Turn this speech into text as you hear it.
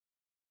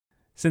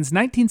Since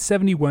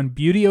 1971,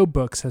 Buteo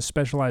Books has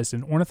specialized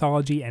in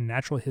ornithology and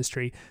natural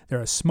history.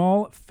 They're a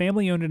small,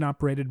 family-owned and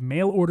operated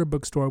mail-order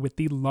bookstore with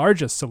the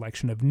largest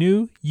selection of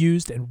new,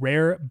 used, and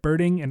rare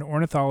birding and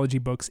ornithology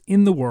books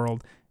in the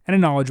world, and a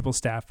knowledgeable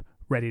staff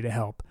ready to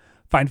help.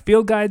 Find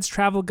field guides,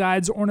 travel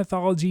guides,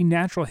 ornithology,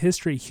 natural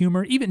history,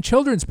 humor, even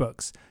children's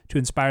books to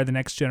inspire the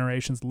next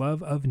generation's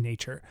love of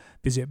nature.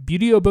 Visit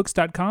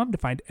buteobooks.com to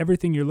find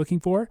everything you're looking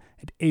for,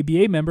 and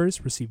ABA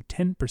members receive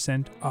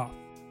 10% off.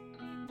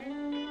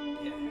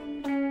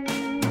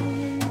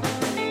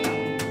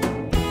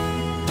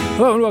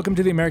 Hello and welcome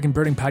to the American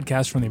Birding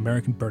Podcast from the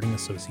American Birding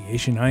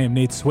Association. I am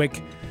Nate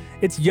Swick.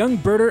 It's Young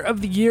Birder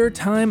of the Year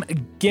time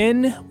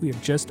again. We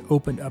have just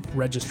opened up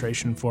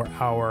registration for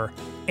our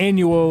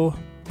annual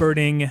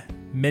birding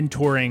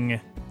mentoring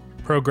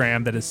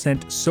program that has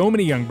sent so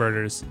many young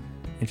birders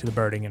into the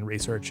birding and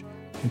research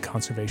and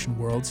conservation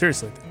world.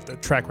 Seriously, the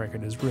track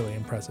record is really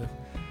impressive.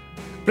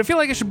 But I feel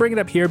like I should bring it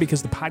up here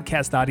because the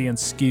podcast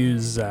audience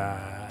skews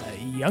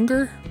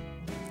younger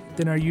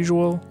than our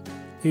usual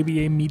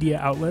ABA media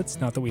outlets.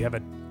 Not that we have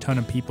a ton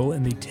of people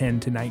in the 10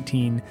 to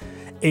 19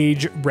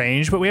 age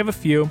range, but we have a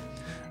few.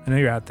 I know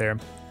you're out there.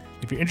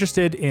 If you're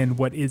interested in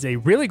what is a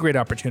really great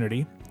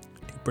opportunity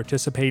to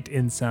participate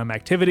in some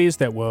activities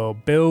that will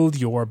build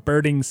your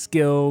birding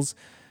skills,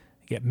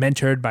 get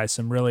mentored by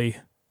some really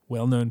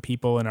well-known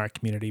people in our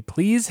community,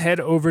 please head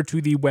over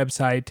to the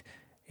website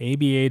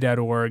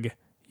aba.org,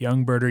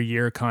 Young Birder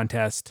Year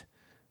Contest,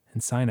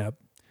 and sign up.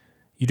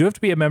 You do have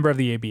to be a member of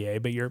the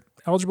ABA, but you're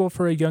eligible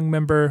for a young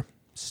member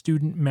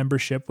student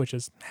membership, which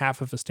is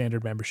half of a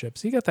standard membership.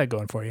 So you got that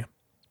going for you.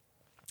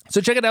 So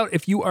check it out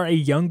if you are a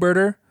young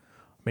birder.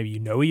 Maybe you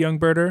know a young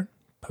birder.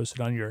 Post it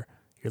on your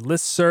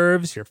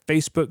listservs, your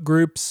Facebook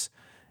groups.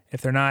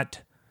 If they're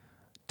not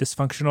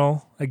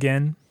dysfunctional,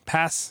 again,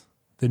 pass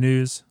the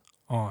news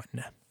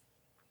on.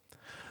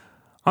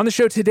 On the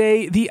show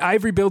today, the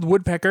ivory-billed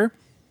woodpecker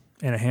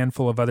and a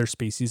handful of other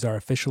species are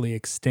officially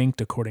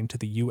extinct according to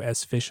the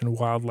U.S. Fish and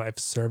Wildlife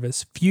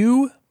Service.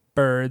 Few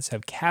birds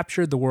have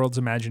captured the world's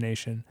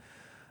imagination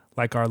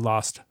like our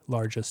lost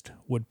largest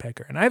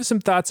woodpecker. And I have some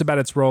thoughts about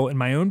its role in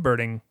my own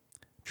birding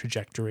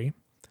trajectory.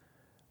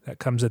 That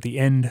comes at the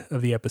end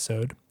of the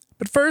episode.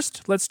 But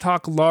first, let's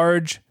talk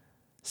large,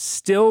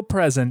 still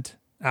present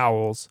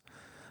owls.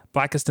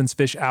 Blakiston's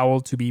fish owl,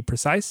 to be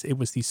precise. It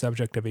was the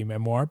subject of a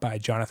memoir by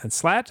Jonathan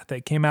Slatt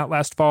that came out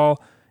last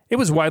fall. It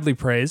was widely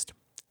praised.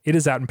 It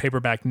is out in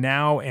paperback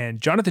now,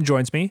 and Jonathan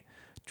joins me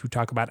to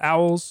talk about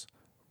owls,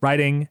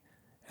 writing,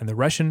 and the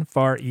Russian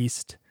Far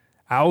East,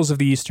 owls of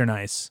the Eastern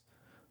Ice,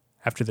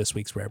 after this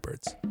week's Rare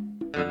Birds.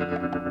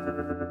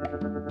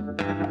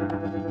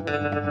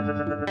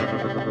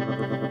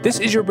 This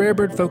is your Rare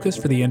Bird Focus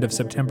for the end of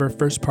September,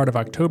 first part of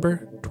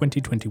October,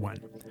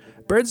 2021.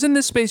 Birds in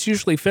this space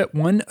usually fit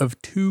one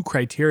of two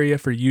criteria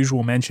for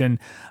usual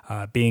mention,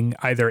 being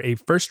either a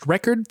first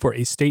record for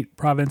a state,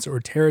 province, or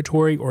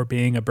territory, or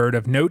being a bird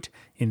of note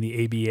in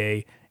the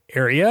ABA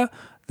area.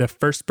 The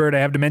first bird I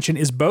have to mention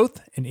is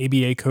both. An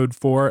ABA Code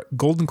 4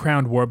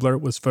 golden-crowned warbler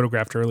was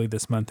photographed early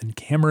this month in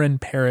Cameron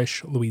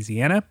Parish,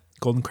 Louisiana.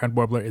 Golden-crowned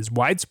warbler is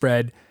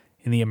widespread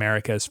in the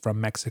Americas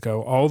from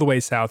Mexico all the way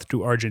south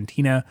to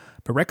Argentina,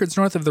 but records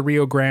north of the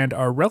Rio Grande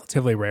are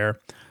relatively rare.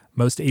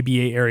 Most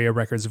ABA area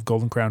records of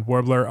golden-crowned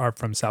warbler are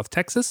from South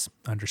Texas,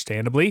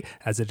 understandably,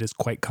 as it is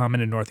quite common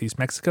in northeast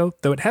Mexico,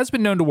 though it has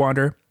been known to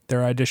wander.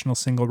 There are additional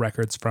single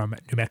records from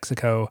New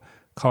Mexico,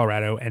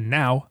 Colorado, and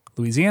now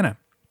Louisiana.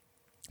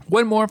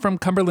 One more from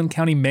Cumberland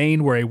County,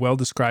 Maine, where a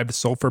well-described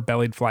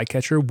sulfur-bellied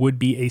flycatcher would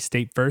be a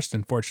state first.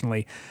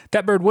 Unfortunately,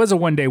 that bird was a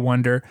one-day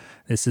wonder.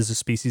 This is a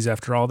species,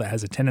 after all, that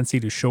has a tendency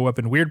to show up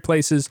in weird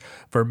places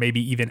for maybe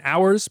even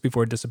hours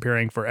before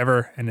disappearing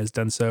forever, and has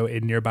done so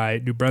in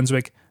nearby New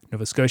Brunswick,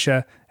 Nova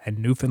Scotia, and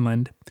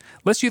Newfoundland.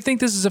 Lest you think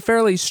this is a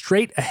fairly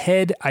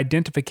straight-ahead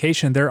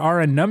identification, there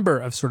are a number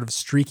of sort of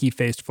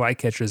streaky-faced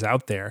flycatchers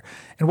out there.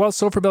 And while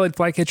sulfur-bellied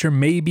flycatcher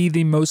may be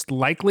the most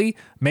likely,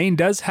 Maine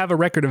does have a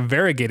record of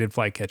variegated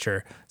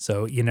flycatcher,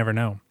 so you never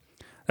know.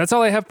 That's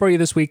all I have for you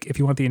this week. If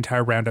you want the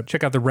entire roundup,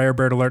 check out the Rare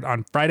Bird Alert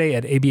on Friday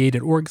at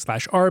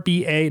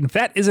aba.org/RBA. And if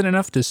that isn't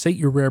enough to sate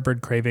your rare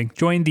bird craving,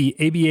 join the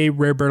ABA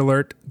Rare Bird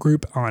Alert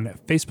group on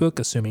Facebook,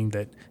 assuming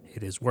that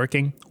it is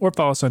working, or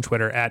follow us on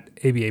Twitter at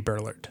ABA Bird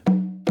Alert.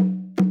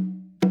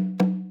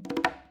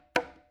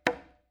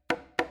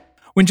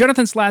 When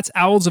Jonathan Slatt's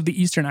Owls of the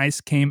Eastern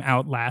Ice came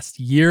out last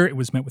year, it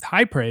was met with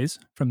high praise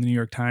from the New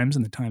York Times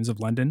and the Times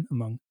of London,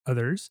 among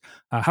others.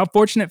 How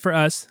fortunate for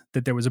us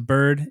that there was a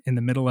bird in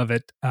the middle of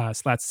it.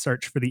 Slatt's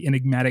search for the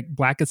enigmatic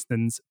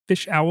Blakiston's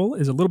fish owl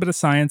is a little bit of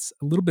science,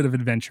 a little bit of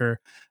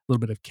adventure, a little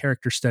bit of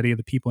character study of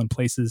the people and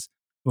places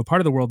of a part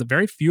of the world that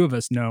very few of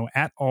us know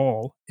at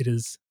all. It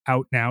is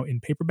out now in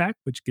paperback,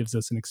 which gives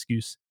us an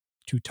excuse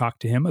to talk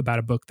to him about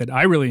a book that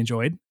I really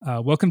enjoyed.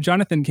 Welcome,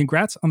 Jonathan.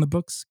 Congrats on the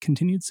book's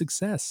continued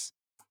success.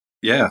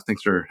 Yeah,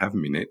 thanks for having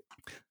me, Nate.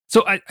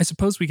 So I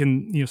suppose we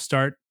can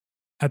start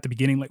at the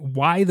beginning. Like,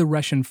 why the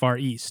Russian Far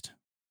East?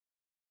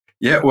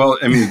 Yeah, well,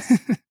 I mean,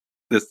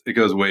 it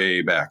goes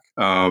way back.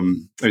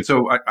 And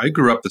so I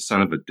grew up the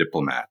son of a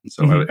diplomat, and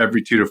so Mhm.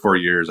 every 2 to 4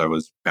 years I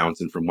was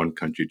bouncing from one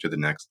country to the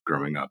next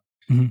growing up.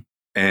 Mhm.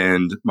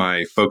 And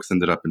my folks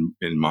ended up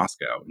in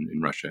Moscow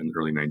in Russia in the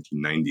early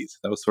 1990s.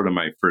 That was sort of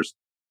my first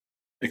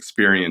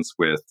experience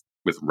with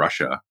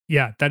Russia.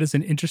 Yeah, that is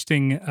an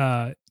interesting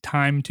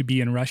time to be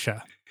in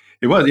Russia.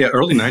 It was, yeah,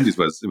 early 90s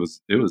was.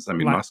 I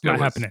mean, Lot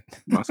happening.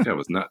 Moscow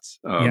was nuts.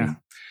 Yeah.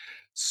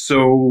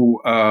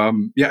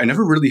 Yeah, I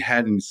never really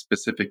had any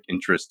specific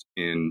interest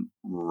in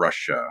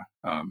Russia,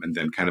 and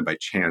then kind of by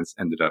chance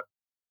ended up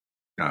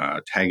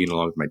tagging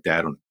along with my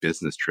dad on a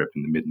business trip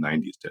in the mid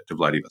 90s to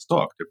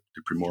Vladivostok, to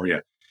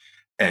Primoria,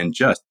 and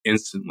just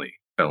instantly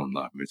fell in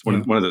love. I mean, it's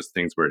Yeah. one of those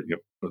things where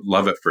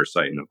love at first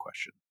sight, no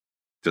question.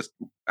 Just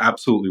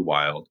absolutely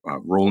wild,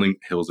 rolling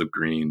hills of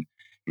green,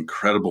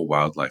 incredible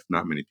wildlife.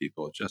 Not many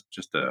people. Just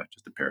a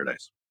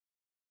paradise.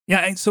 Yeah.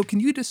 And so can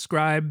you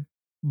describe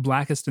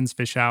Blakiston's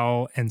fish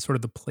owl and sort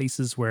of the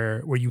places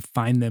where you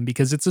find them?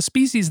 Because it's a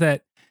species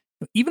that,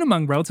 even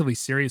among relatively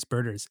serious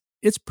birders,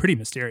 it's pretty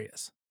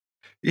mysterious.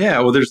 Yeah,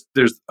 well, I mean,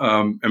 there's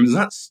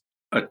not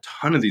a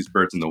ton of these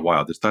birds in the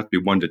wild. There's thought to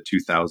be 1 to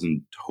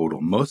 2,000 total.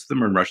 Most of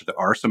them are in Russia. There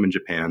are some in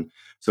Japan.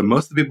 So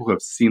most of the people who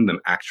have seen them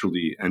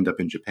actually end up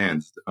in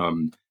Japan.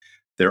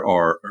 There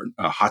are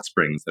hot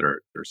springs that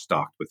are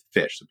stocked with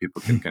fish, so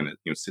people can kind of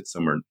sit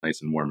somewhere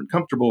nice and warm and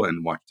comfortable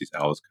and watch these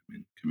owls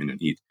come in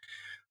and eat.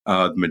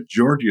 The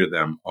majority of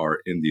them are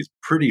in these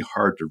pretty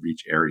hard to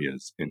reach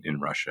areas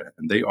in Russia,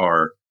 and they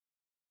are.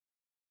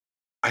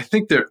 I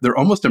think they're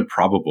almost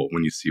improbable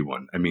when you see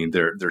one. I mean,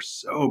 they're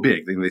so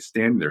big. They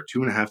stand. They're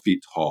 2.5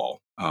 feet tall.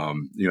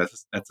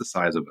 That's the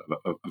size of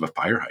a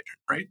fire hydrant,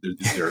 right?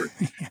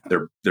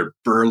 They're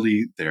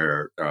burly.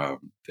 They're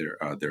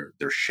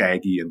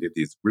shaggy, and they have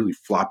these really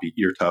floppy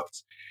ear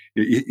tufts.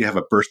 You have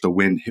a burst of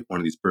wind hit one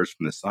of these birds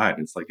from the side,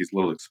 and it's like these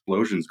little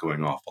explosions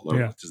going off all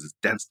over. Yeah. It's just this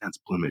dense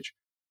plumage.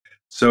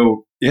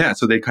 So yeah,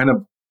 so they kind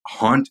of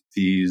haunt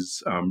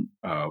these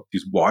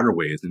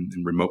waterways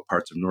in remote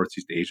parts of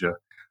Northeast Asia,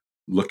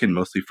 looking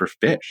mostly for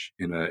fish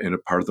in a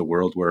part of the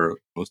world where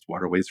most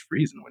waterways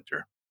freeze in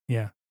winter.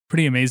 Yeah,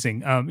 pretty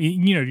amazing.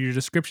 Your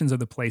descriptions of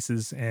the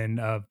places and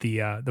of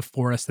the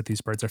forest that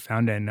these birds are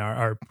found in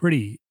are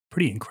pretty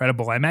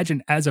incredible. I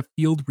imagine as a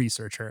field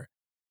researcher,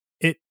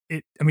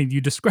 I mean,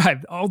 you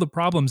described all the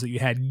problems that you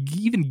had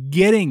even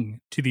getting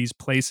to these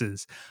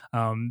places,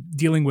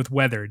 dealing with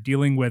weather,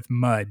 dealing with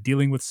mud,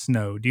 dealing with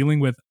snow, dealing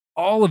with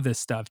all of this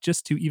stuff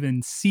just to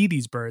even see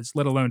these birds,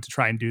 let alone to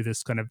try and do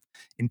this kind of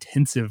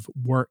intensive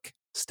work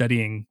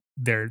studying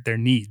their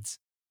needs.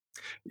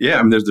 Yeah,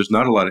 I mean, there's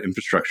not a lot of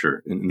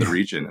infrastructure in the Yeah.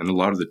 region, and a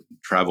lot of the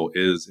travel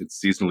it's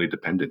seasonally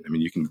dependent. I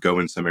mean, you can go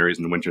in some areas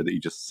in the winter that you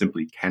just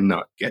simply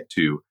cannot get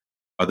to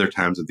other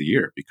times of the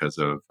year because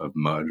of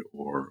mud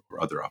or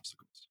other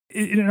obstacles.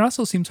 It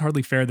also seems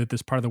hardly fair that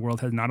this part of the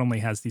world has not only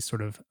has these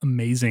sort of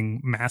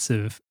amazing,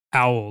 massive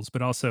owls,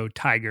 but also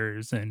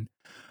tigers and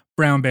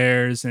brown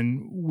bears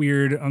and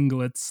weird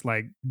ungulates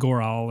like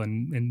goral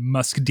and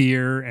musk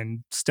deer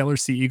and stellar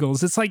sea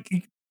eagles. It's like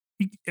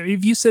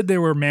if you said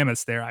there were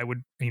mammoths there, I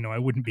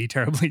wouldn't be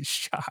terribly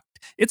shocked.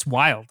 It's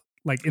wild,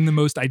 like in the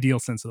most ideal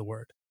sense of the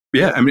word.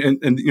 Yeah, I mean,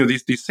 and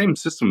these same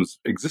systems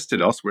existed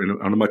elsewhere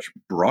on a much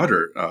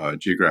broader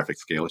geographic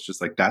scale. It's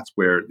just like that's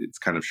where it's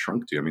kind of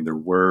shrunk to. I mean, there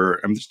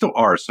still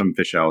are some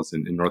fish owls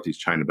in Northeast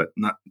China, but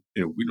not,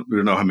 we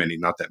don't know how many,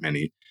 not that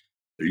many.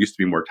 There used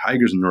to be more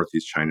tigers in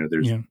Northeast China.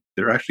 Yeah.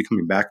 They're actually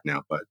coming back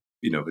now, but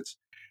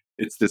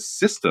it's this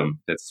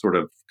system that's sort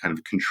of kind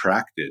of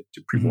contracted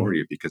to Mhm.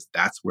 Primoria because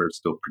that's where it's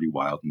still pretty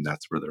wild and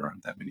that's where there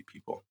aren't that many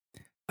people.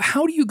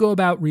 How do you go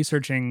about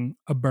researching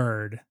a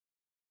bird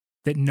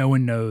that no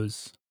one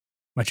knows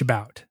much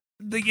about?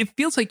 Like, it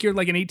feels like you're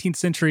like an 18th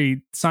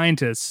century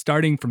scientist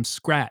starting from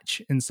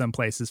scratch in some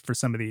places for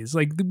some of these.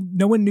 Like,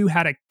 no one knew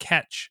how to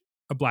catch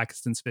a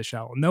Blakiston's fish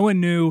owl. No one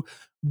knew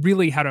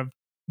really how to,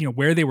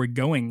 where they were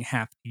going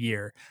half the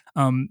year.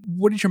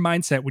 What is your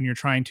mindset when you're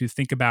trying to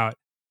think about,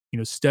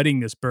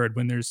 studying this bird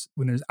when there's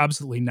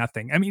absolutely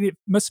nothing? I mean, it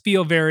must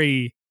feel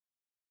very,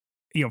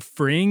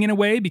 freeing in a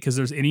way because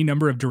there's any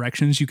number of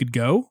directions you could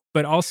go,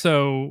 but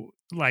also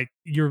like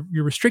you're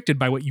restricted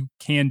by what you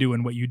can do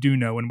and what you do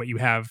know and what you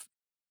have.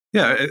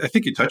 Yeah, I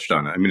think you touched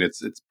on it. I mean,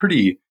 it's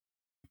pretty.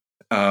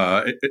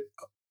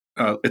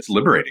 It's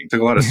liberating.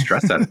 Took a lot of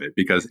stress out of it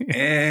because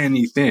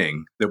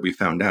anything that we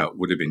found out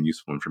would have been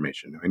useful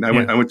information. I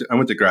mean, I went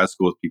to grad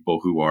school with people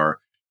who are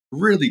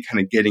really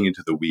kind of getting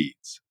into the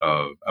weeds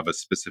of a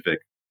specific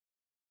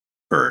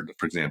bird.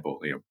 For example,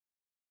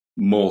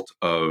 molt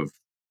of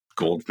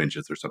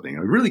goldfinches or something.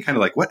 I'm really kind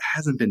of like, what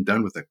hasn't been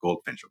done with a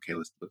goldfinch? Okay,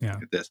 let's look Yeah.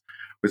 at this.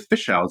 With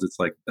fish owls, it's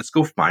like, let's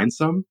go find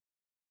some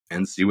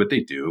and see what they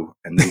do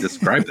and then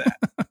describe that.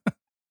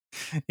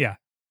 Yeah.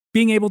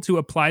 Being able to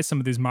apply some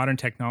of these modern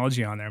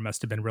technology on there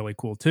must have been really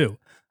cool too.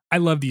 I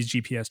love these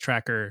GPS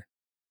tracker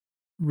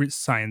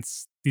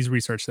science, these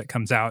research that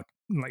comes out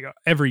like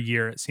every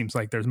year. It seems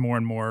like there's more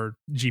and more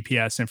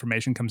GPS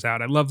information comes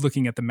out. I love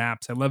looking at the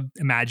maps. I love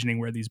imagining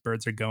where these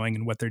birds are going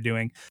and what they're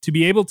doing. To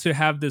be able to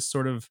have this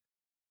sort of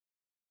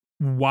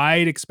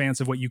wide expanse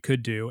of what you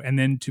could do, and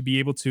then to be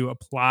able to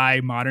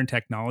apply modern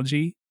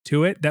technology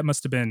to it, that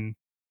must have been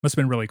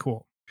really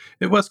cool.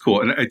 It was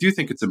cool, and I do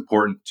think it's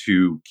important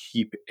to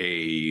keep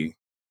an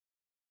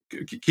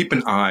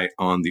eye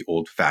on the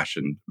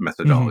old-fashioned Hmm.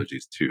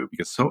 methodologies too,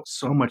 because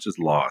so much is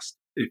lost.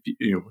 If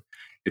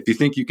you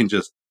think you can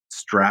just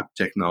strap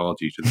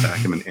technology to the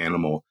back of an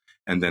animal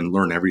and then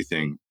learn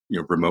everything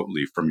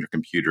remotely from your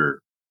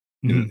computer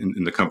Hmm.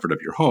 in the comfort of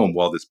your home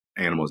while this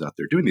animal is out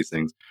there doing these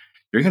things,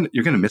 you're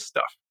gonna miss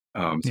stuff.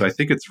 So I Yeah.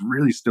 think it's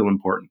really still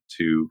important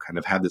to kind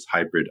of have this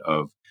hybrid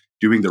of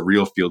doing the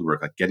real field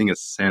work, like getting a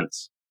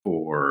sense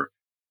for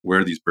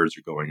where these birds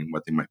are going and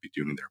what they might be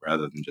doing there,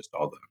 rather than just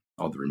all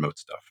the remote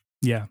stuff.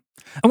 Yeah.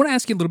 I want to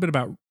ask you a little bit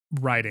about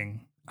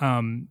writing.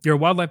 You're a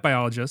wildlife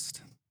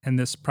biologist, and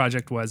this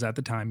project was at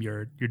the time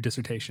your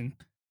dissertation.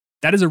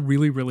 That is a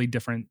really, really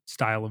different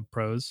style of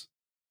prose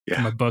Yeah.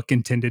 from a book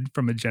intended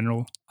from a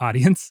general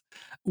audience.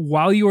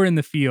 While you were in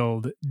the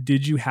field,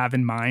 did you have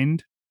in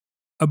mind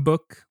a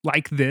book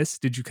like this?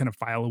 Did you kind of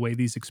file away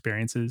these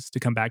experiences to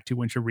come back to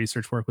once your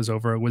research work was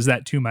over? Was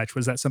that too much?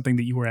 Was that something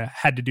that you were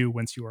had to do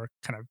once you were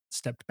kind of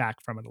stepped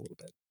back from it a little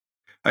bit?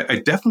 I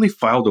definitely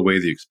filed away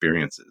the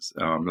experiences.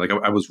 Like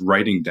I was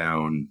writing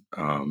down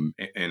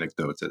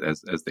anecdotes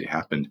as they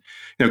happened.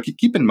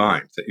 Keep in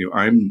mind that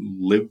I'm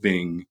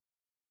living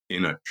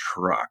in a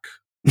truck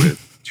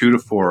with 2 to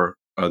 4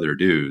 other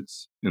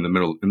dudes in the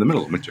middle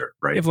of winter,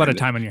 You right? have a lot of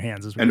time on your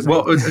hands, is what you're And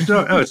well, saying.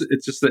 no,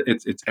 it's just that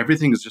it's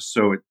everything is just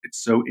it's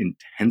so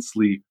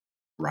intensely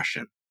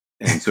Russian,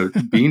 and so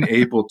being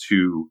able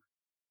to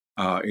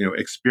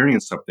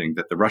experience something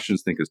that the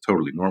Russians think is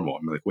totally normal.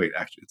 I'm like, wait,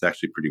 actually, it's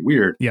actually pretty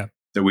weird Yeah.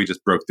 that we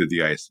just broke through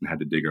the ice and had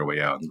to dig our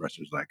way out. And the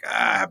Russians are like,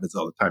 happens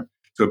all the time.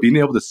 So being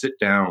able to sit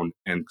down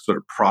and sort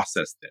of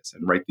process this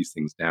and write these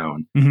things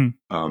down, Mhm.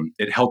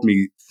 it helped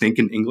me think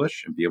in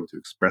English and be able to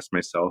express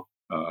myself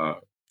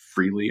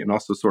freely, and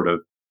also sort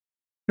of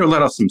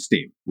let off some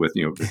steam with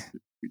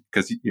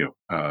because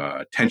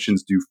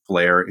tensions do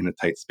flare in a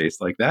tight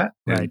space like that,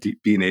 and Right.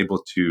 being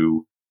able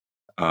to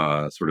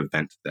sort of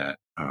vent that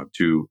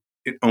to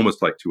it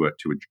almost like to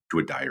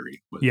a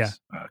diary Yeah.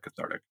 was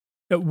cathartic.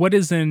 What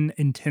is an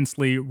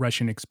intensely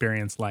Russian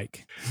experience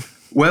like?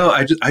 Well,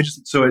 I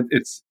just so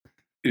it's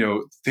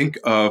think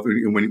of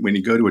when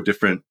you go to a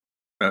different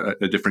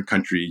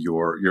country,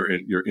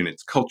 you're in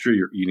its culture,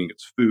 you're eating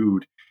its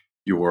food,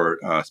 you're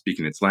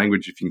speaking its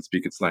language if you can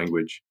speak its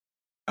language.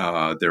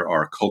 There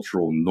are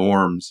cultural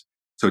norms.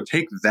 So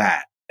take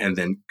that and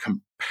then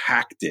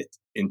compact it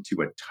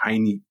into a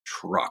tiny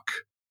truck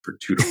for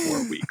 2 to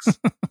 4 weeks.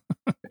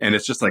 And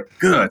it's just like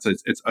good. So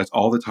it's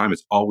all the time.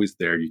 It's always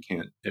there. You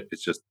can't.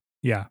 It's just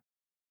Yeah.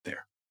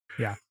 there.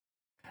 Yeah.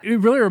 It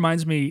really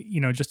reminds me,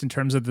 just in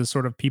terms of the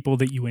sort of people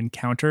that you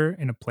encounter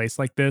in a place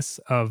like this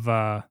of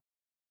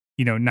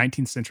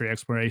 19th century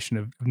exploration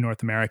of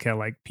North America.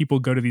 Like people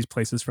go to these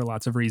places for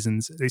lots of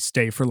reasons. They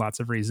stay for lots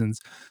of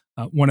reasons.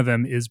 One of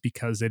them is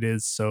because it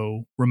is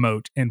so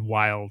remote and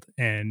wild,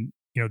 and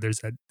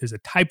there's a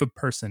type of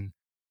person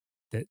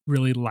that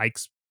really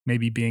likes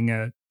maybe being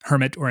a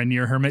hermit or a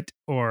near hermit,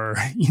 or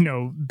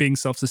being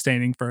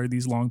self-sustaining for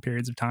these long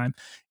periods of time.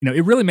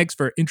 It really makes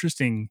for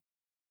interesting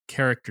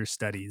character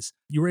studies.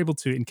 You were able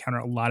to encounter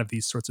a lot of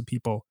these sorts of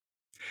people.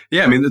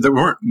 Yeah, I mean, there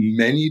weren't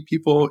many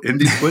people in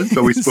these woods,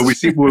 but we but It's we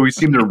seem true. well, we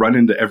seem to run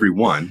into every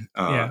one,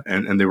 Yeah.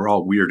 and they were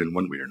all weird in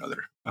one way or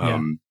another.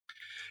 Yeah.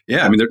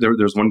 Yeah, I mean,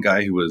 there's one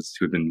guy who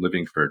had been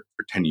living for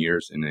 10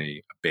 years in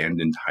a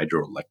abandoned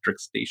hydroelectric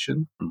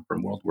station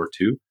from World War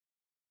II.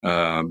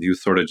 He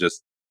was sort of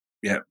just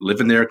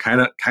living there,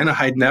 kind of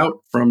hiding out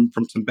from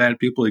some bad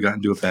people he got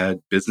into a bad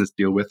business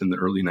deal with in the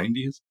early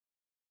 '90s.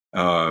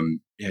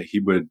 Yeah, he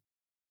would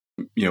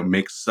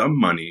make some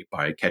money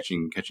by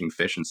catching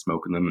fish and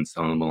smoking them and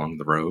selling them along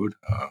the road.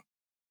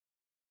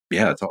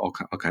 Yeah, it's all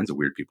kinds of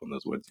weird people in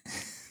those woods.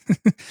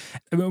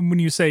 When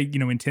you say,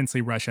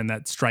 intensely Russian,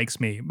 that strikes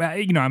me. But,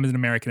 I'm an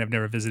American. I've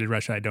never visited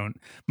Russia. I don't.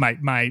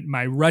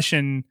 My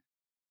Russian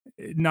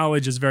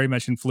knowledge is very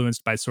much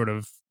influenced by sort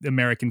of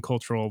American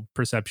cultural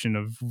perception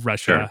of Sure.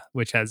 Russia,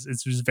 which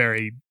it's just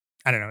very.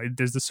 I don't know.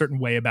 There's a certain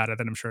way about it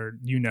that I'm sure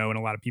and a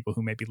lot of people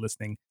who may be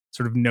listening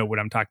sort of know what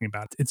I'm talking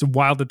about. It's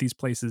wild that these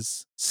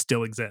places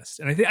still exist,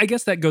 and I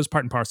guess that goes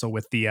part and parcel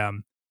with the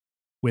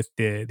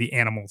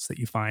animals that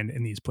you find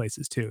in these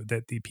places too,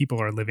 that the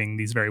people are living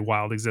these very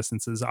wild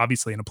existences,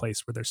 obviously in a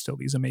place where there's still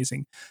this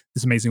amazing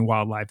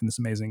wildlife and this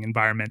amazing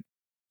environment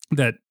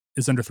that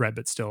is under threat,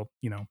 but still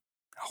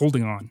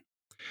holding on.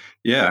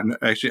 Yeah, and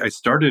actually, I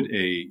started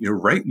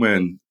right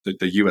when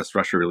the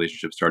U.S.-Russia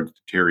relationship started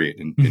to deteriorate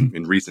Mhm.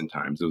 in recent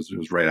times. It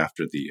was right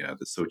after the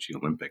Sochi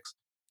Olympics.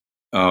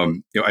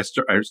 I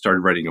started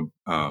writing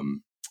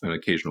an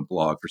occasional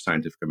blog for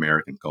Scientific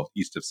American called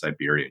East of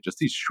Siberia. Just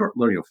these short,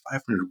 little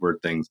 500-word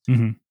things,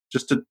 Mhm.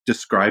 just to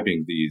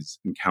describing these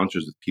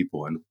encounters with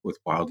people and with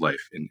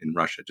wildlife in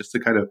Russia, just to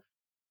kind of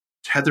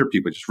tether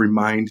people, just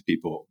remind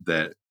people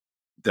that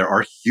there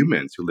are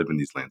humans who live in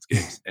these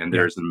landscapes, and Yeah.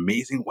 there's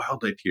amazing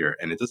wildlife here,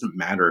 and it doesn't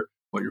matter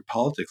what your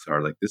politics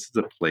are. Like, this is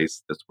a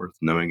place that's worth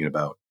knowing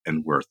about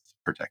and worth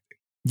protecting.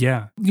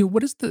 Yeah.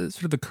 What is the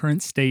sort of the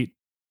current state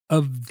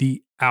of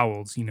the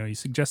owls? You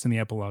suggest in the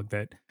epilogue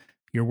that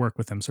your work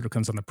with them sort of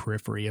comes on the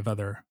periphery of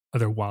other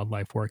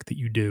wildlife work that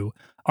you do.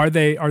 Are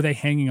they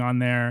hanging on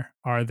there?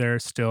 Are there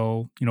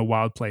still,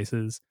 wild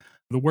places?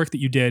 The work that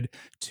you did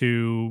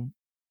to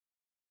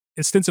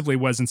ostensibly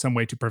was in some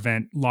way to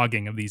prevent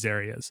logging of these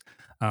areas.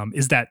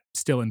 Is that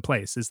still in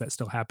place? Is that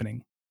still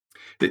happening?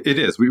 It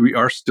is. We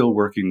are still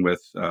working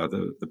with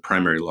the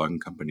primary logging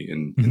company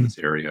in this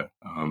area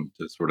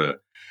to sort of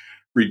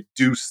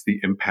reduce the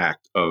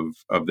impact of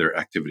their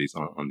activities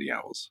on the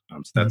owls.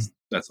 So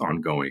that's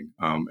ongoing,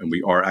 and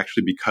we are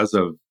actually, because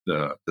of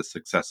the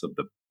success of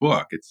the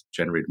book, it's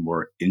generated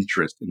more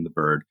interest in the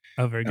bird.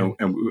 Oh, very good.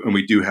 And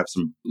we do have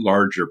some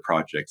larger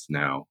projects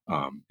now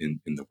in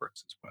the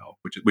works as well,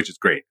 which is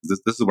great. This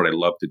is what I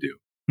love to do.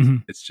 Mm-hmm.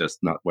 It's just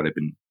not what I've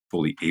been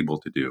fully able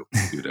to do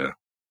due to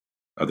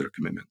other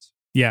commitments.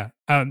 Yeah.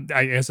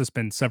 I guess it's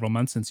been several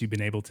months since you've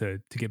been able to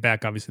get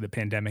back. Obviously, the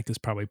pandemic has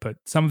probably put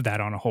some of that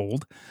on a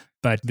hold,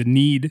 but the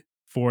need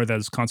for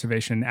those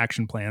conservation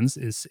action plans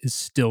is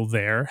still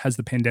there. Has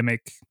the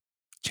pandemic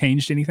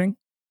changed anything?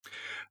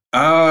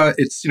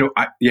 It's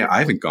I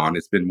haven't gone.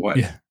 It's been what,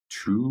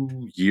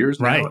 2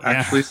 years now,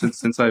 actually,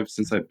 since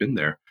I've been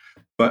there.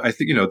 But I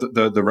think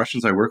the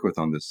Russians I work with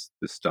on this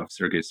stuff,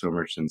 Sergei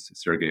Somich and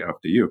Sergei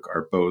Avdyuk,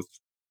 are both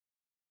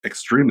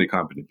extremely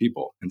competent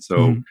people, and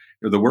so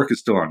the work is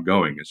still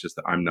ongoing. It's just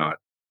that I'm not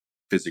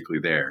physically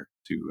there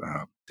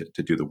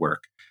to do the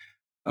work,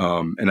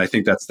 and I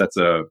think that's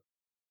a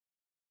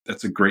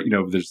great.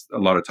 There's a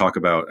lot of talk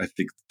about, I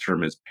think the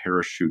term is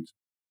parachute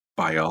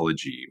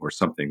biology or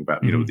something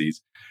about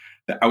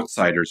the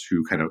outsiders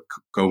who kind of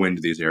go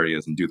into these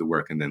areas and do the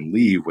work and then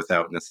leave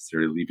without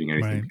necessarily leaving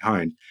anything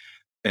behind.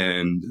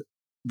 And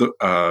the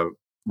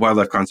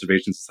Wildlife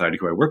Conservation Society,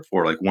 who I work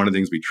for, like, one of the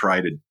things we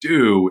try to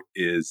do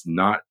is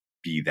not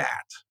be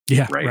that,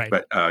 right?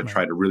 But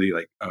try to really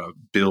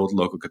build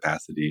local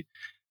capacity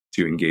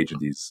to engage in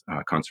these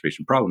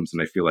conservation problems.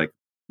 And I feel like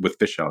with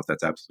fish owls,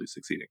 that's absolutely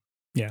succeeding.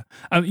 Yeah.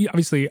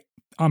 Obviously,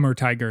 Amur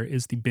tiger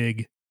is the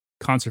big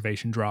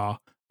conservation draw.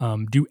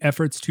 Do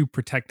efforts to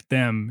protect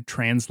them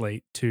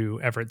translate to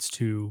efforts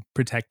to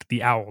protect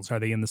the owls? Are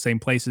they in the same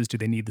places? Do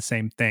they need the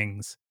same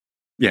things?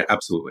 Yeah,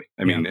 absolutely.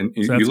 I mean, and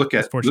so you look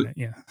at, I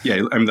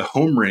mean, the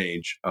home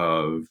range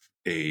of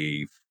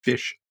a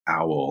fish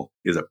owl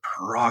is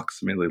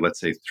approximately,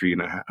 let's say,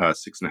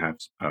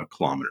 6.5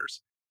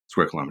 kilometers,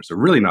 square kilometers. So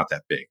really not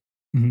that big.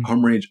 Mm-hmm.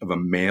 Home range of a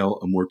male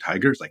Amur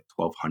tiger is like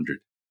 1,200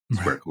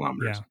 square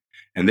kilometers. Yeah.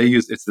 And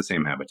it's the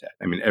same habitat.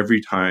 I mean, every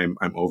time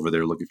I'm over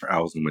there looking for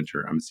owls in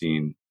winter, I'm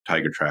seeing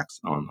tiger tracks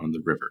on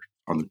the river,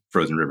 on the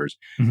frozen rivers,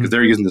 because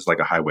they're using this like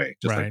a highway,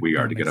 just like we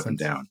are, to get up and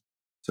down.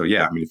 So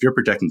yeah, I mean, if you're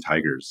protecting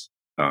tigers,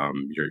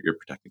 you're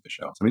protecting fish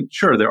owls. I mean,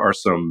 sure, there are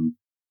some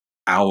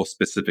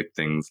owl-specific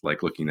things,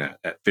 like looking at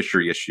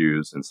fishery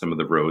issues and some of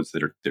the roads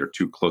that are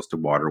too close to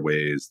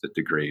waterways that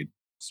degrade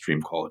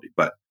stream quality.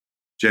 But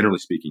generally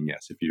speaking,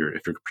 yes, if you're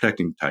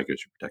protecting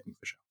tigers, you're protecting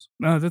fish owls.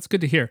 Oh, that's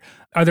good to hear.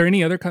 Are there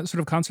any other sort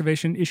of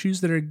conservation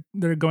issues that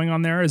are going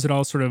on there? Is it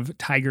all sort of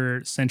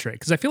tiger-centric?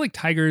 Because I feel like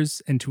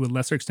tigers, and to a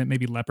lesser extent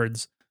maybe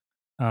leopards,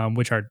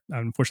 which are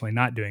unfortunately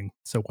not doing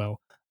so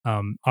well,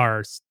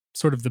 are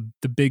sort of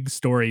the big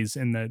stories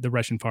in the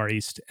Russian Far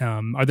East.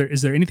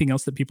 Is there anything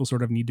else that people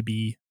sort of need to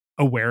be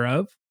aware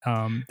of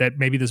that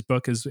maybe this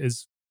book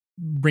is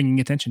bringing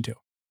attention to?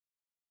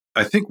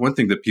 I think one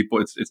thing that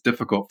it's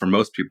difficult for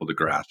most people to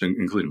grasp,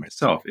 including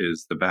myself,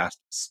 is the vast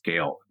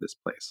scale of this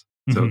place.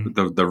 Mm-hmm.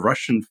 So the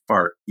Russian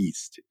Far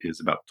East is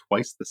about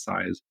twice the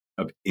size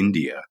of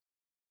India,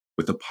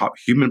 with a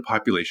human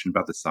population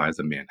about the size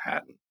of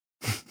Manhattan.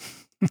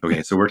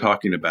 Okay, so we're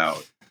talking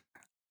about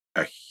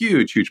a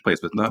huge, huge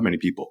place with not many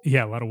people.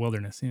 Yeah, a lot of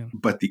wilderness. Yeah,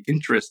 but the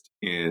interest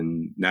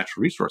in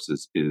natural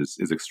resources is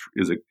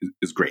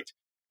great.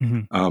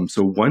 Mm-hmm.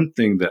 So one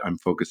thing that I'm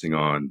focusing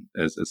on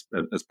as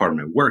part of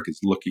my work is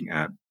looking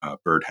at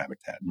bird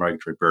habitat,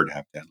 migratory bird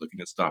habitat,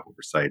 looking at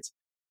stopover sites.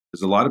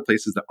 There's a lot of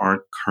places that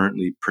aren't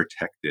currently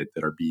protected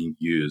that are being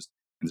used,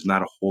 and there's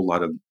not a whole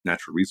lot of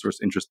natural resource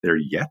interest there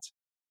yet.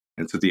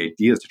 And so the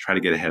idea is to try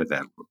to get ahead of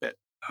that a little bit.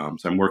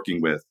 So I'm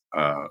working with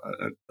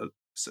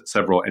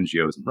several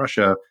NGOs in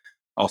Russia,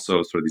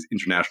 also sort of these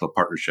international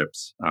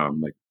partnerships,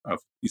 like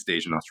East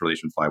Asian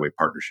Australasian Flyway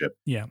Partnership,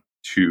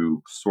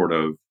 to sort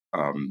of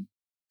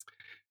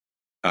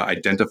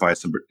identify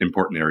some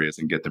important areas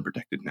and get them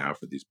protected now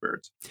for these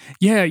birds.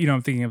 Yeah,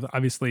 I'm thinking of,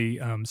 obviously,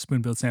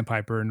 spoon-billed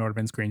sandpiper,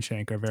 Nordmann's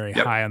greenshank are very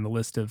high on the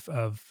list of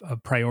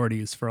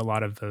priorities for a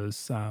lot of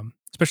those,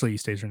 especially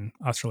East Asian,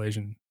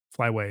 Australasian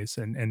flyways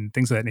and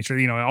things of that nature.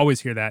 I always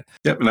hear that.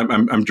 Yep, and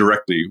I'm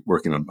directly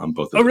working on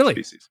both of those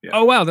species. Yeah.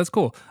 Oh, wow, that's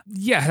cool.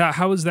 Yeah,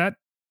 how is that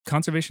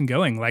conservation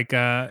going? Like,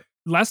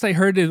 last I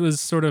heard, it was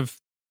sort of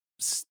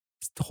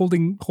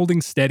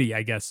holding steady,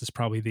 I guess, is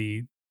probably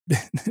the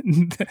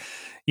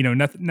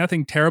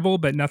nothing terrible,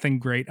 but nothing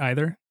great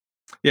either.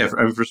 Yeah,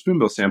 for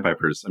spoonbill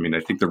sandpipers, I mean, I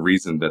think the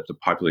reason that the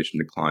population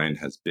decline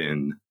has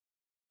been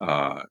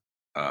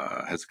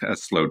has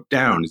slowed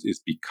down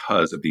is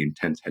because of the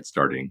intense head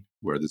starting,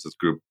 where there's this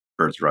group,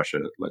 Birds Russia,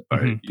 led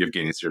by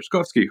Yevgeny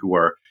Sierzkowski, who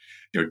are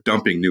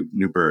dumping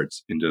new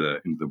birds into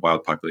the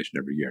wild population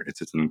every year.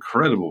 It's an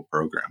incredible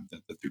program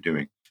that they're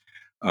doing.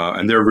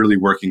 And they're really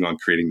working on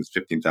creating this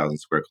 15,000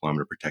 square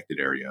kilometer protected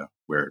area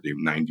where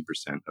 90%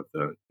 of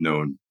the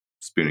known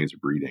spoonies are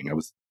breeding. I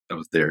was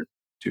there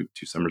two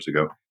summers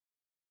ago.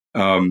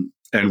 And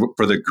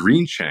for the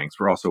green shanks,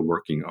 we're also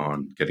working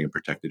on getting a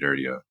protected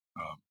area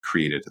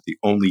created at the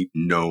only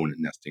known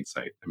nesting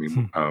site. I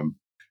mean,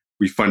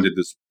 we funded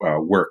this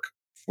work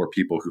for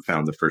people who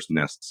found the first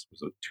nests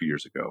 2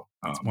 years ago.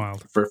 That's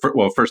wild.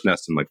 First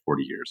nests in like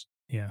 40 years.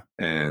 Yeah.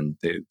 And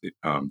they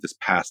this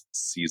past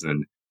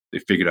season, they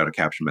figured out a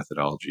capture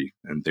methodology,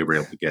 and they were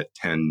able to get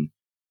 10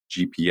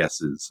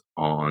 GPSs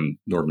on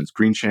Nordmann's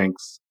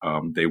greenshanks.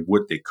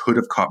 They could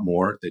have caught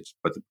more,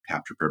 but the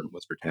capture permit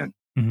was for 10.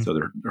 So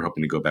they're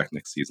hoping to go back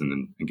next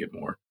season and get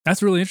more.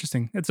 That's really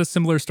interesting. It's a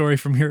similar story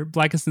from your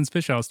Blackiston's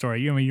fish owl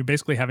story. You're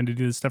basically having to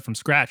do this stuff from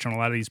scratch on a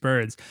lot of these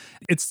birds.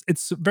 It's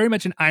very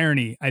much an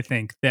irony, I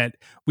think, that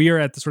we are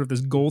at the sort of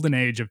this golden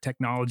age of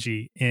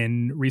technology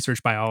in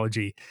research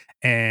biology,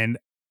 and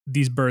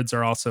these birds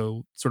are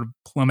also sort of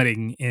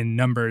plummeting in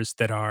numbers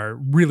that are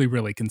really,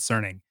 really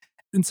concerning.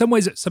 In some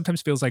ways, it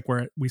sometimes feels like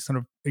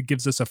it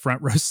gives us a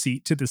front row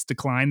seat to this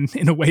decline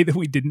in a way that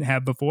we didn't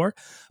have before.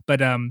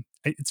 But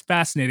it's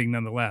fascinating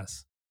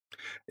nonetheless.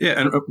 Yeah,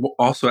 and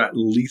also at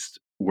least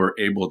we're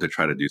able to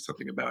try to do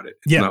something about it.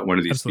 It's not one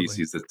of these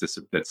species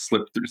that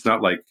slipped through. It's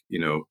not like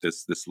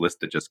this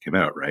list that just came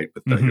out, right,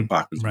 with the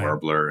Bachman's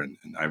warbler and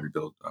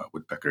ivory-billed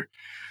woodpecker.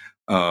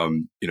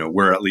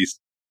 We're at least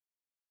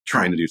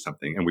trying to do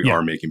something, and we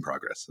are making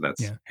progress. So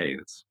that's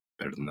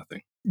better than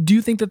nothing. Do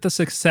you think that the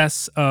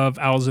success of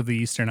Owls of the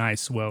Eastern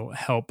Ice will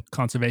help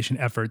conservation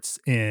efforts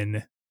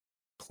in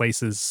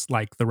places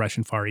like the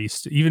Russian Far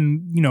East,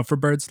 even for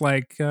birds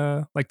like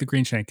the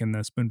greenshank and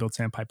the spoon-billed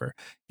sandpiper?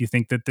 Do you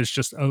think that there's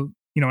just an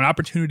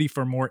opportunity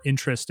for more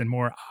interest and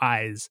more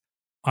eyes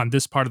on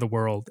this part of the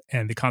world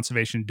and the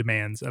conservation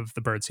demands of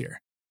the birds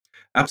here?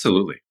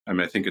 Absolutely. I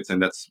mean, I think and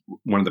that's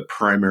one of the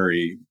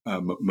primary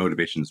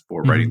motivations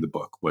for writing the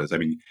book was,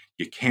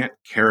 you can't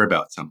care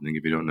about something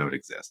if you don't know it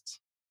exists.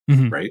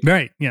 Right.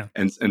 Right. Yeah.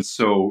 And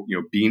so,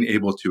 being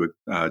able to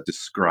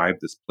describe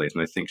this place,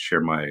 and I think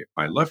share my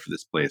love for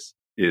this place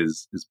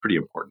is pretty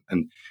important.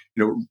 And,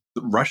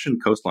 the Russian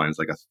coastline is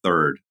like a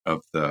third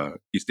of the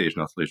East Asian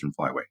Australasian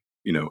flyway.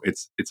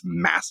 It's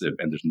massive,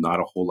 and there's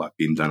not a whole lot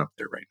being done up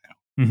there right now.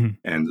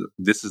 And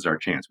this is our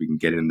chance. We can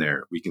get in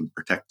there. We can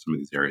protect some of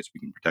these areas. We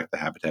can protect the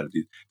habitat of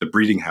the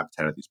breeding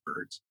habitat of these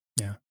birds.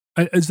 Yeah.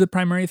 Is the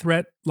primary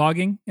threat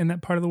logging in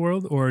that part of the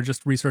world, or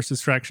just resource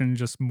extraction,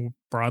 just more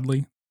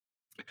broadly?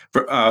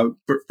 For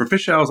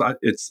fish owls,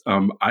 it's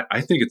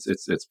I think it's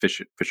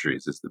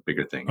fisheries is the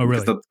bigger thing. Oh,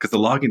 really? Because the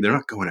logging, they're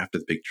not going after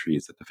the big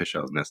trees that the fish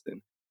owls nest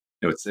in.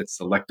 It's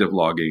selective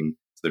logging.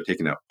 So they're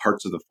taking out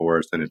parts of the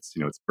forest, and it's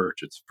birch,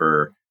 it's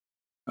fir.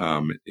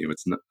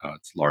 It's not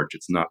it's large.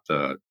 It's not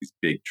these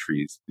big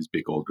trees, these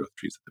big old growth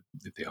trees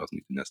that the owls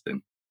need to nest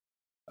in.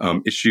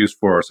 Issues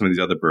for some of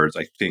these other birds,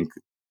 I think,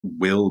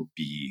 will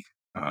be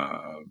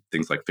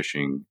things like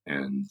fishing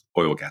and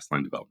oil gas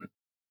line development.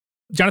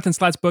 Jonathan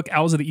Slatt's book,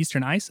 Owls of the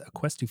Eastern Ice, A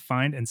Quest to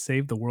Find and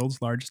Save the World's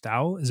Largest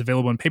Owl, is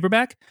available in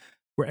paperback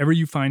wherever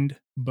you find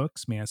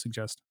books. May I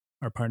suggest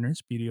our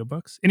partners, BDO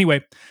Books?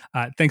 Anyway,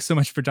 thanks so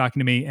much for talking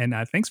to me, and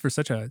thanks for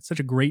such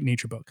a great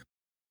nature book.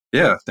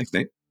 Yeah, thanks,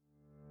 Nate.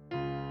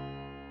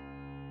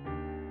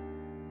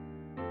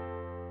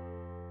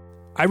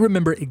 I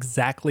remember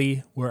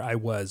exactly where I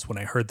was when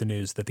I heard the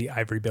news that the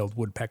ivory-billed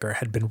woodpecker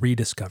had been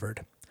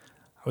rediscovered.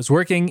 I was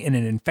working in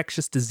an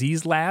infectious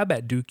disease lab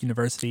at Duke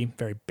University,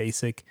 very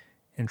basic,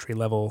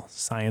 entry-level,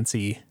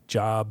 science-y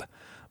job.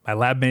 My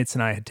lab mates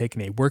and I had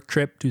taken a work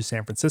trip to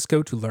San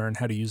Francisco to learn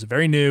how to use a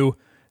very new,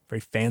 very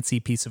fancy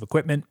piece of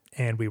equipment,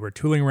 and we were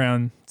tooling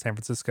around San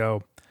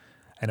Francisco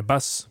in a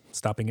bus,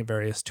 stopping at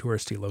various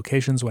touristy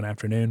locations one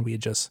afternoon. We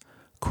had just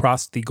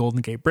crossed the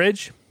Golden Gate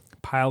Bridge,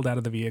 piled out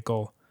of the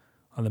vehicle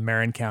on the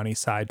Marin County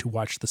side to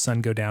watch the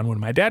sun go down when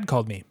my dad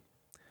called me.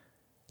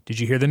 "Did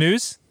you hear the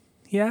news?"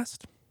 he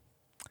asked.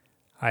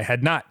 I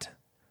had not.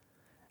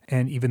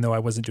 And even though I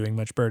wasn't doing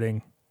much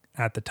birding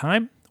at the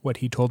time, what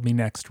he told me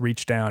next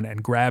reached down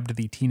and grabbed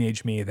the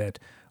teenage me that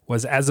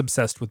was as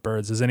obsessed with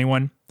birds as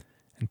anyone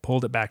and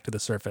pulled it back to the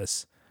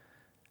surface.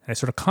 And I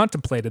sort of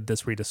contemplated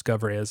this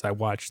rediscovery as I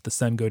watched the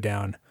sun go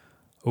down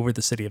over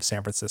the city of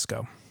San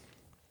Francisco.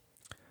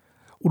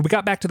 When we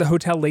got back to the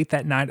hotel late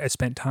that night, I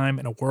spent time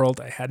in a world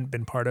I hadn't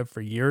been part of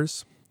for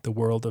years. The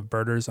world of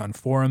birders on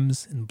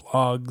forums and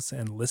blogs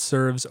and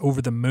listservs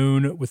over the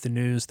moon with the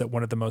news that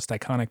one of the most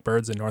iconic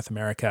birds in North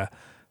America,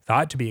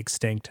 thought to be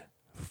extinct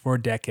for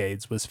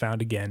decades, was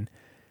found again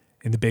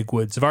in the big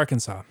woods of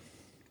Arkansas.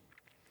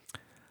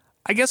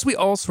 I guess we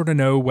all sort of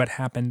know what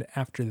happened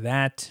after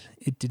that.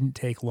 It didn't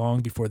take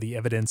long before the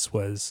evidence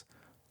was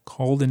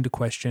called into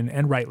question,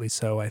 and rightly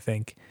so, I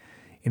think.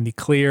 In the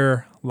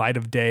clear light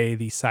of day,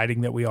 the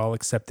sighting that we all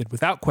accepted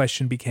without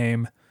question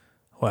became,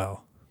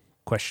 well,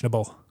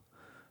 questionable.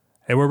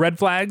 There were red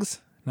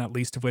flags, not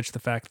least of which the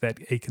fact that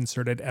a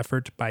concerted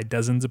effort by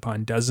dozens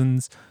upon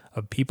dozens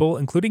of people,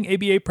 including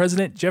ABA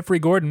President Jeffrey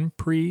Gordon,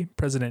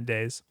 pre-president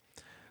days,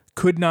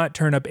 could not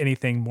turn up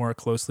anything more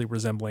closely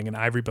resembling an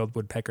ivory-billed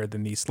woodpecker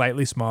than the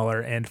slightly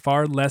smaller and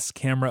far less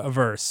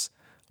camera-averse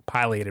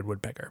pileated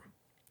woodpecker.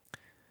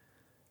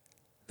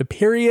 The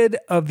period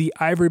of the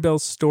ivory-bill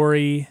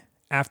story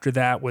after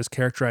that was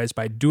characterized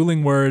by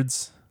dueling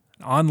words,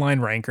 an online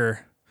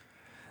rancor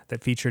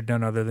that featured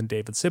none other than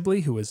David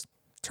Sibley, who was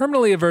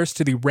terminally averse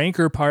to the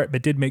rancor part,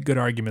 but did make good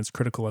arguments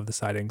critical of the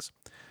sightings.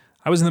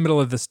 I was in the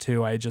middle of this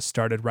too. I had just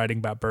started writing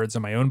about birds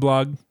on my own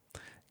blog,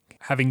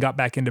 having got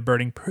back into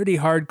birding pretty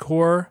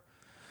hardcore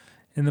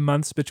in the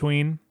months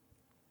between.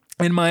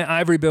 And my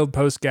ivory-billed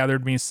post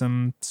gathered me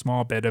some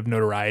small bit of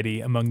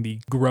notoriety among the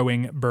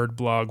growing bird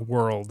blog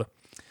world.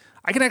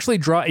 I can actually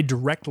draw a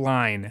direct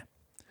line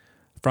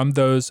from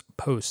those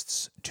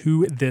posts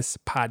to this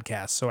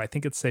podcast. So I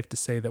think it's safe to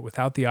say that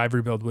without the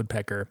ivory-billed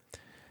woodpecker,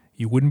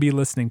 you wouldn't be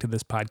listening to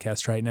this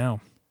podcast right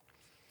now.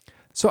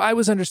 So I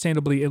was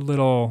understandably a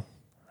little,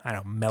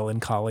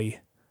 melancholy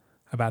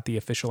about the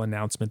official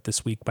announcement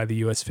this week by the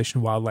U.S. Fish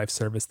and Wildlife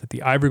Service that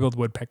the ivory-billed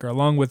woodpecker,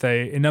 along with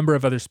a number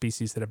of other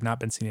species that have not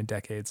been seen in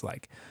decades,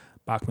 like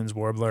Bachman's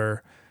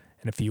warbler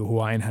and a few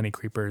Hawaiian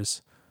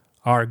honeycreepers,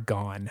 are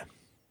gone.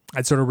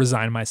 I'd sort of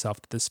resigned myself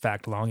to this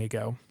fact long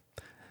ago.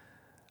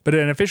 But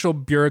an official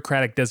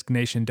bureaucratic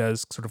designation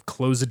does sort of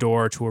close the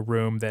door to a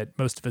room that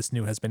most of us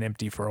knew has been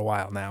empty for a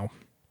while now.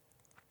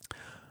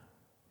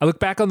 I look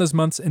back on those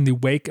months in the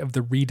wake of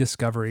the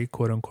rediscovery,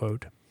 quote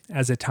unquote,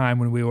 as a time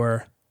when we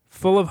were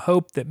full of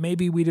hope that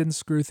maybe we didn't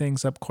screw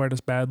things up quite as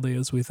badly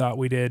as we thought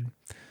we did.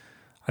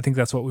 I think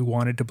that's what we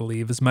wanted to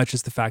believe, as much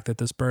as the fact that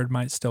this bird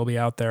might still be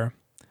out there,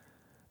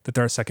 that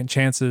there are second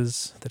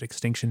chances, that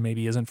extinction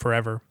maybe isn't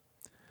forever.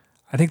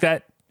 I think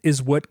that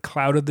is what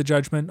clouded the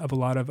judgment of a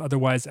lot of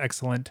otherwise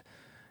excellent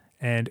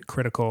and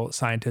critical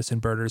scientists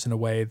and birders in a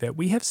way that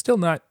we have still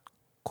not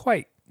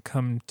quite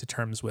come to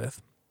terms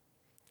with.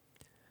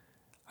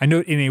 I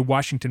note in a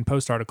Washington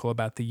Post article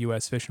about the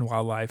U.S. Fish and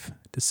Wildlife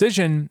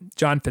decision,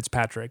 John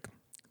Fitzpatrick,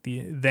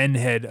 the then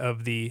head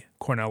of the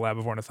Cornell Lab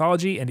of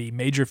Ornithology and a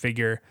major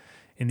figure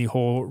in the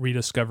whole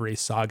rediscovery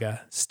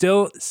saga,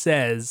 still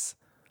says,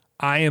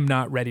 "I am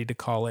not ready to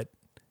call it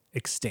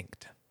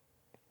extinct."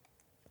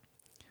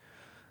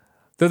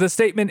 Though the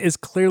statement is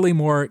clearly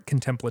more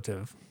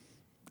contemplative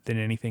than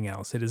anything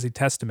else, it is a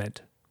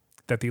testament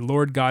that the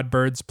Lord God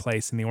bird's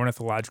place in the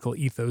ornithological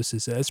ethos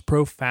is as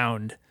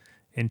profound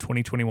in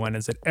 2021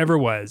 as it ever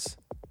was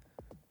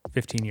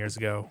 15 years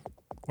ago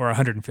or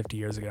 150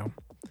 years ago.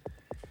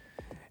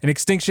 In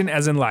extinction,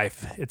 as in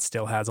life, it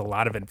still has a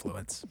lot of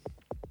influence.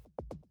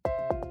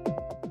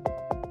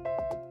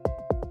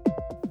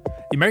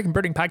 The American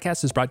Birding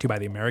Podcast is brought to you by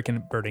the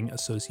American Birding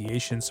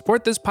Association.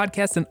 Support this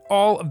podcast and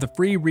all of the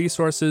free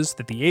resources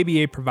that the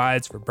ABA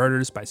provides for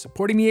birders by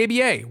supporting the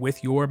ABA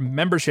with your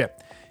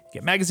membership. You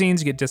get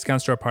magazines, you get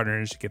discounts to our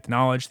partners, you get the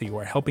knowledge that you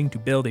are helping to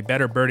build a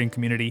better birding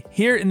community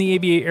here in the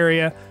ABA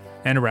area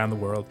and around the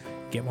world.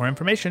 Get more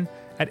information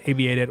at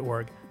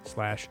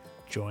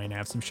aba.org/join. I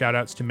have some shout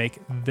outs to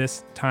make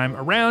this time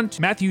around.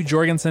 Matthew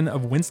Jorgensen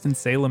of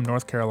Winston-Salem,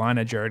 North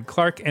Carolina, Jared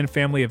Clark and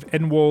family of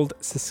Edenwold,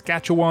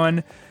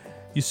 Saskatchewan,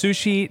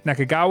 Yusushi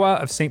Nakagawa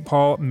of St.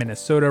 Paul,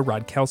 Minnesota,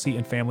 Rod Kelsey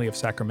and family of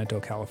Sacramento,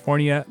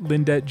 California,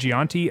 Linda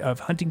Gianti of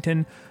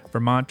Huntington,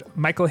 Vermont,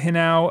 Michael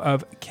Hinau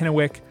of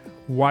Kennewick,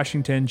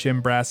 Washington,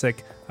 Jim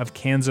Brassick of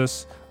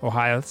Kansas,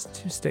 Ohio. That's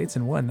 2 states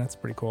in one. That's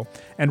pretty cool.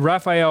 And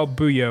Raphael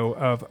Buyo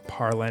of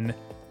Parlin,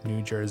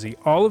 New Jersey,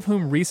 all of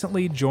whom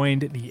recently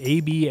joined the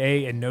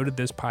ABA and noted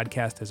this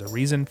podcast as a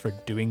reason for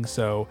doing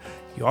so.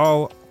 You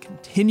all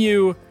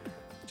continue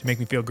to make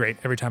me feel great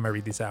every time I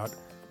read these out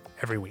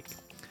every week.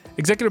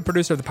 Executive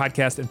producer of the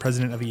podcast and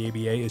president of the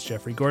ABA is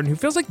Jeffrey Gordon, who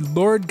feels like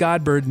Lord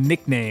Godbird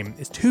nickname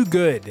is too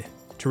good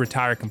to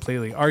retire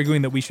completely,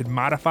 arguing that we should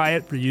modify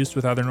it for use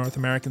with other North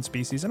American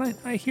species, and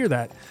I hear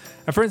that.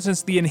 For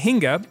instance, the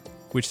anhinga,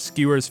 which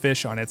skewers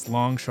fish on its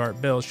long,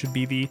 sharp bill, should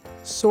be the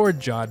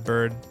sword-jawed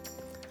bird.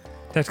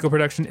 Technical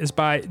production is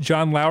by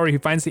John Lowry, who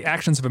finds the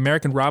actions of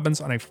American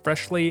robins on a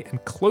freshly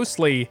and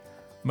closely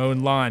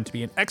mown lawn to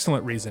be an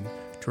excellent reason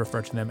to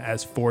refer to them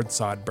as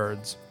Ford-sod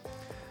birds.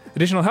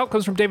 Additional help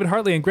comes from David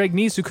Hartley and Greg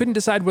Neese, who couldn't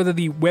decide whether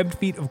the webbed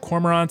feet of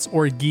cormorants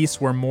or geese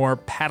were more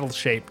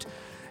paddle-shaped,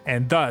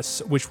 and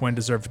thus which one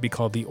deserved to be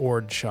called the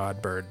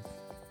oard-shod bird.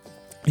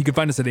 You can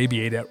find us at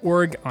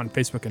aba.org, on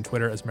Facebook and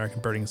Twitter as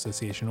American Birding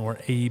Association or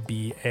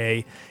ABA.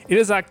 It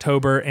is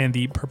October and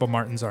the purple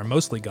martins are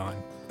mostly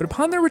gone, but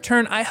upon their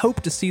return, I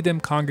hope to see them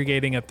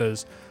congregating at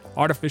those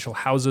artificial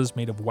houses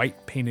made of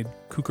white painted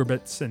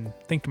cucurbits and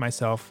think to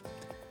myself,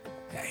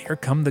 yeah, here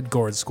come the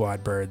gourd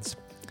squad birds.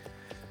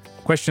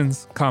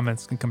 Questions,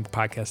 comments can come to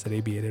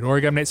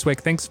podcast@aba.org. I'm Nate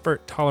Swick. Thanks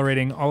for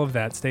tolerating all of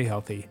that. Stay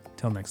healthy.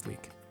 Till next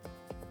week.